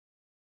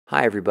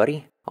Hi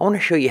everybody. I want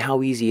to show you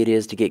how easy it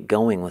is to get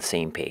going with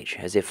Samepage,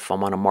 as if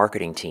I'm on a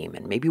marketing team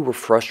and maybe we're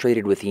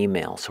frustrated with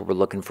email, so we're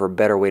looking for a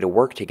better way to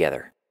work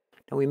together.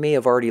 Now we may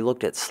have already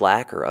looked at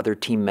Slack or other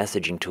team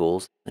messaging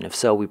tools, and if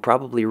so, we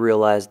probably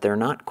realized they're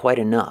not quite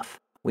enough.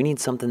 We need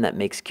something that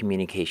makes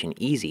communication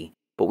easy,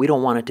 but we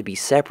don't want it to be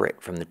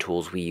separate from the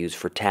tools we use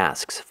for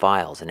tasks,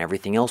 files, and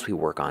everything else we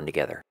work on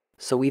together.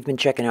 So we've been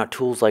checking out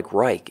tools like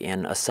Rike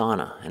and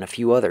Asana and a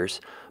few others,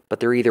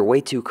 but they're either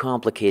way too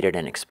complicated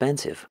and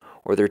expensive,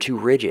 or they're too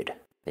rigid.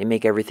 They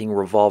make everything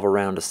revolve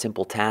around a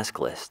simple task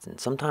list, and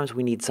sometimes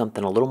we need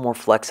something a little more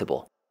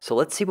flexible. So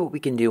let's see what we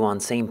can do on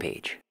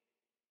Samepage.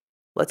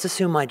 Let's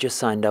assume I just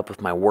signed up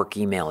with my work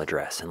email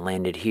address and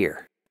landed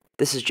here.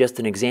 This is just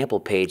an example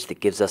page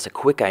that gives us a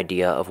quick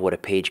idea of what a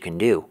page can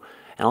do,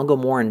 and I'll go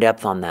more in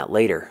depth on that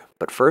later,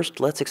 but first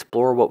let's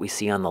explore what we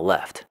see on the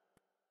left.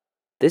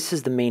 This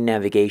is the main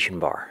navigation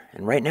bar,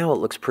 and right now it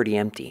looks pretty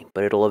empty,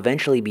 but it'll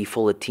eventually be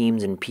full of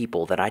teams and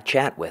people that I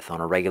chat with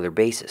on a regular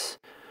basis.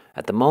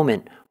 At the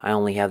moment, I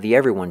only have the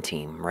Everyone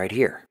team right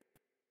here.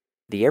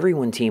 The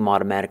Everyone team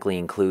automatically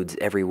includes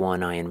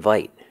everyone I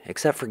invite,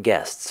 except for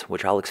guests,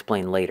 which I'll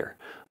explain later,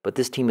 but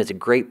this team is a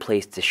great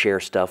place to share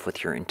stuff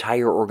with your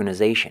entire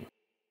organization.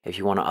 If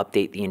you want to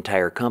update the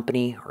entire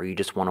company, or you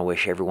just want to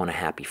wish everyone a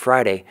happy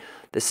Friday,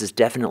 this is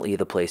definitely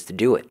the place to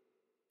do it.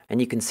 And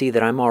you can see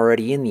that I'm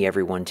already in the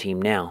Everyone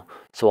team now,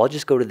 so I'll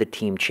just go to the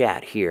team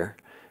chat here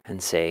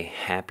and say,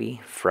 Happy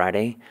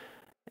Friday,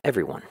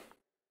 everyone.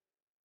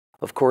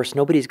 Of course,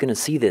 nobody's going to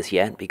see this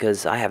yet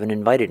because I haven't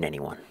invited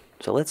anyone,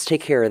 so let's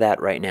take care of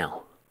that right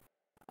now.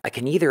 I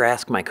can either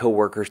ask my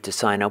coworkers to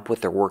sign up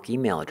with their work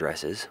email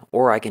addresses,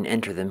 or I can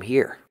enter them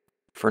here.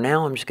 For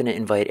now, I'm just going to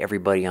invite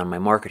everybody on my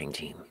marketing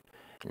team,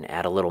 and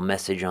add a little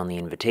message on the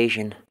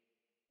invitation,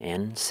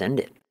 and send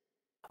it.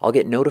 I'll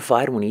get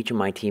notified when each of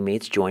my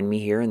teammates join me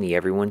here in the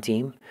Everyone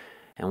team,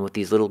 and with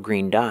these little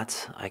green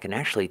dots, I can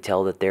actually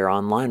tell that they're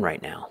online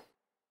right now.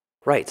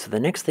 Right, so the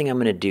next thing I'm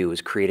going to do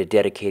is create a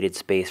dedicated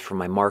space for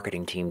my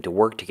marketing team to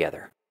work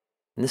together.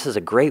 And this is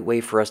a great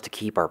way for us to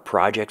keep our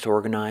projects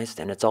organized,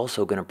 and it's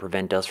also going to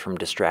prevent us from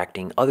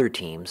distracting other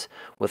teams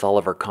with all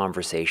of our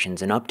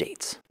conversations and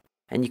updates.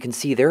 And you can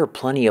see there are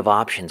plenty of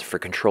options for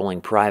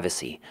controlling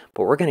privacy,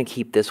 but we're going to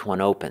keep this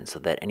one open so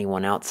that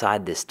anyone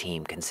outside this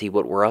team can see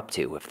what we're up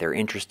to if they're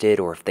interested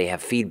or if they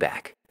have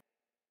feedback.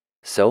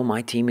 So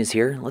my team is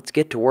here, let's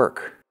get to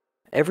work.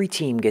 Every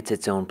team gets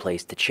its own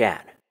place to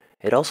chat.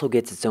 It also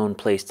gets its own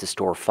place to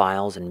store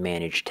files and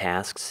manage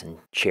tasks and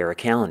share a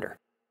calendar.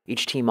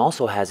 Each team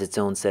also has its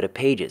own set of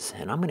pages,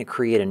 and I'm going to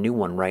create a new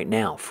one right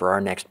now for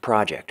our next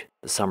project,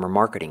 the summer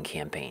marketing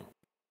campaign.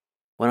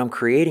 When I'm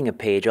creating a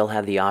page, I'll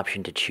have the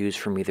option to choose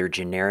from either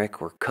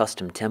generic or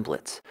custom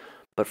templates,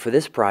 but for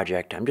this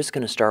project, I'm just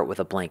going to start with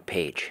a blank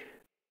page.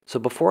 So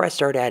before I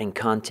start adding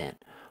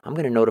content, I'm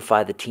going to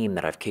notify the team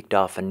that I've kicked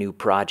off a new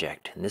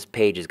project, and this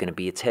page is going to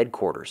be its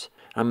headquarters.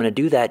 I'm going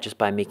to do that just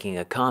by making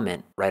a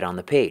comment right on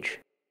the page.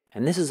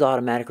 And this is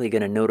automatically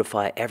going to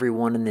notify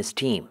everyone in this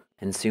team,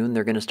 and soon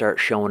they're going to start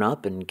showing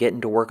up and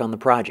getting to work on the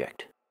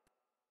project.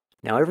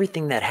 Now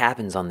everything that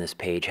happens on this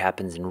page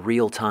happens in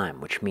real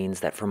time, which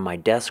means that from my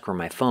desk or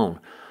my phone,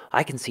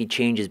 I can see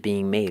changes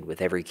being made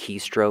with every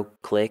keystroke,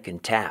 click,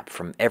 and tap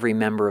from every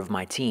member of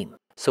my team.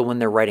 So when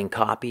they're writing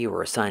copy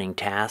or assigning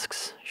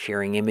tasks,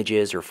 sharing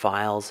images or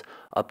files,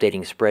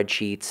 updating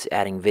spreadsheets,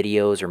 adding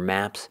videos or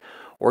maps,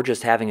 or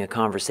just having a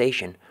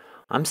conversation,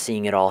 I'm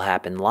seeing it all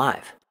happen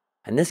live.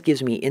 And this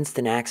gives me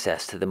instant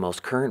access to the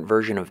most current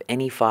version of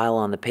any file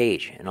on the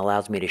page and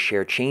allows me to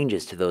share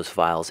changes to those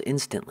files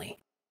instantly.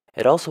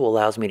 It also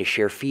allows me to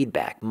share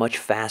feedback much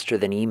faster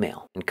than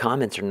email, and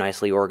comments are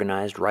nicely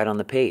organized right on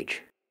the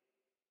page.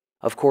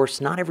 Of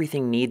course, not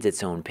everything needs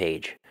its own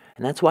page,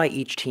 and that's why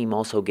each team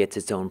also gets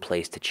its own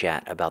place to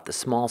chat about the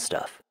small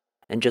stuff.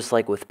 And just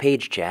like with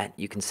page chat,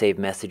 you can save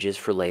messages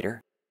for later,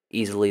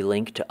 easily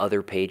link to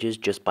other pages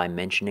just by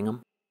mentioning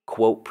them,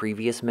 quote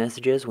previous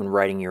messages when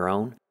writing your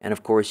own, and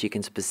of course you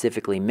can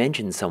specifically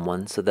mention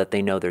someone so that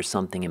they know there's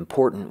something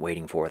important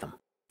waiting for them.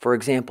 For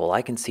example,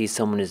 I can see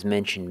someone has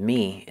mentioned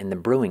me in the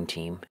brewing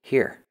team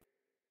here.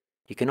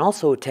 You can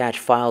also attach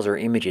files or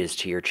images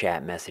to your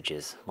chat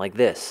messages, like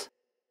this.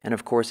 And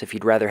of course, if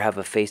you'd rather have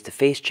a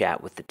face-to-face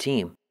chat with the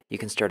team, you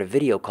can start a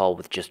video call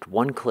with just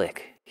one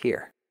click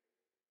here.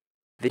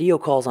 Video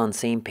calls on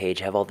Samepage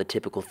have all the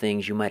typical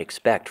things you might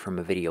expect from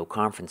a video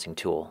conferencing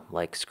tool,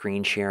 like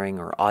screen sharing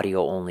or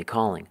audio-only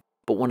calling.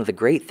 But one of the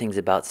great things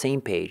about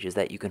Samepage is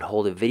that you can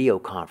hold a video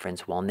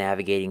conference while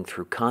navigating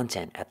through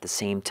content at the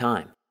same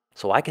time.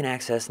 So I can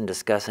access and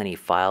discuss any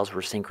files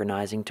we're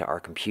synchronizing to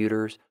our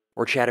computers,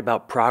 or chat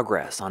about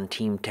progress on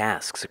team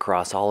tasks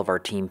across all of our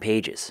team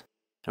pages.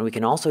 And we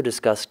can also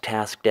discuss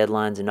task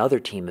deadlines and other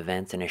team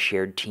events in a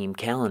shared team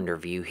calendar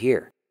view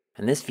here.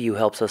 And this view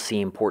helps us see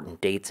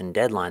important dates and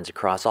deadlines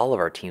across all of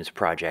our team's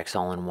projects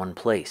all in one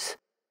place.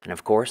 And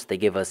of course, they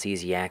give us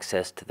easy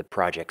access to the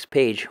projects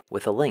page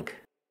with a link.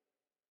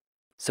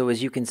 So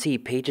as you can see,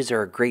 Pages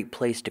are a great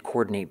place to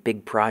coordinate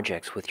big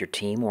projects with your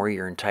team or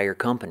your entire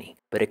company.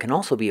 But it can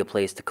also be a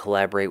place to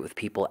collaborate with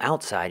people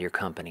outside your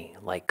company,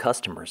 like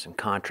customers and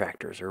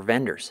contractors or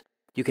vendors.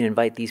 You can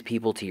invite these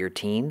people to your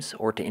teams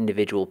or to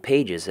individual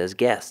pages as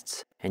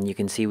guests. And you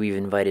can see we've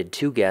invited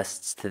 2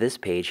 guests to this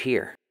page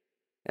here.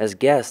 As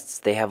guests,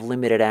 they have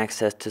limited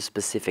access to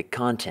specific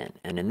content,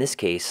 and in this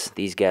case,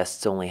 these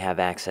guests only have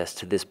access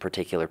to this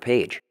particular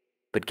page.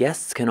 But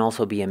guests can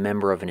also be a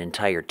member of an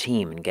entire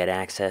team and get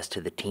access to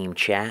the team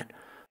chat,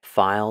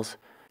 files,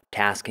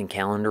 task and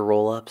calendar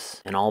roll-ups,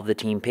 and all of the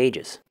team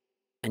pages.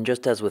 And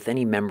just as with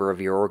any member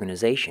of your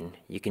organization,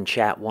 you can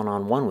chat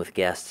one-on-one with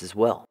guests as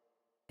well.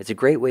 It's a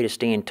great way to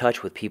stay in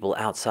touch with people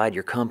outside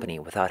your company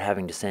without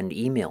having to send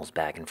emails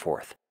back and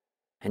forth.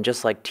 And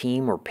just like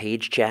team or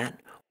page chat,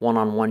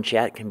 one-on-one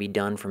chat can be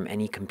done from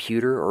any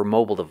computer or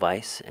mobile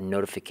device, and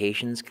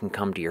notifications can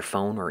come to your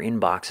phone or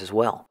inbox as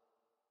well.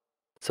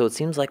 So it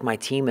seems like my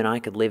team and I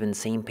could live in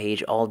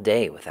Samepage all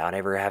day without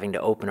ever having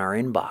to open our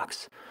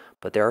inbox.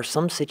 But there are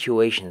some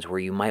situations where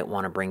you might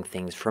want to bring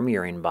things from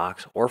your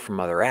inbox or from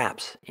other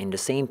apps into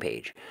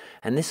Samepage,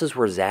 and this is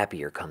where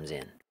Zapier comes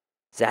in.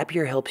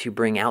 Zapier helps you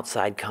bring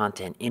outside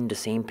content into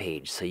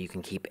Samepage so you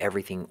can keep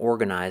everything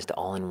organized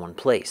all in one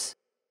place.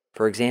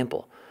 For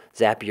example,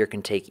 Zapier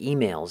can take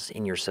emails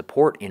in your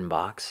support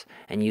inbox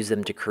and use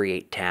them to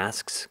create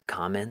tasks,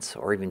 comments,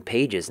 or even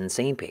pages in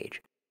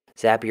Samepage.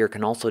 Zapier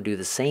can also do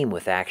the same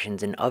with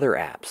actions in other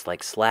apps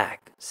like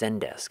Slack,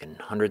 Zendesk, and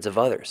hundreds of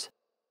others.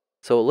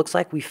 So it looks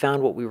like we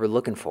found what we were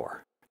looking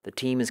for. The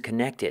team is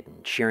connected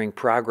and sharing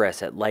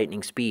progress at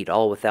lightning speed,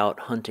 all without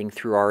hunting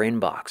through our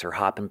inbox or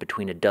hopping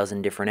between a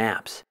dozen different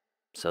apps.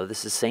 So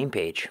this is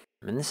Samepage,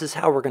 and this is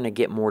how we're going to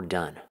get more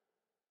done.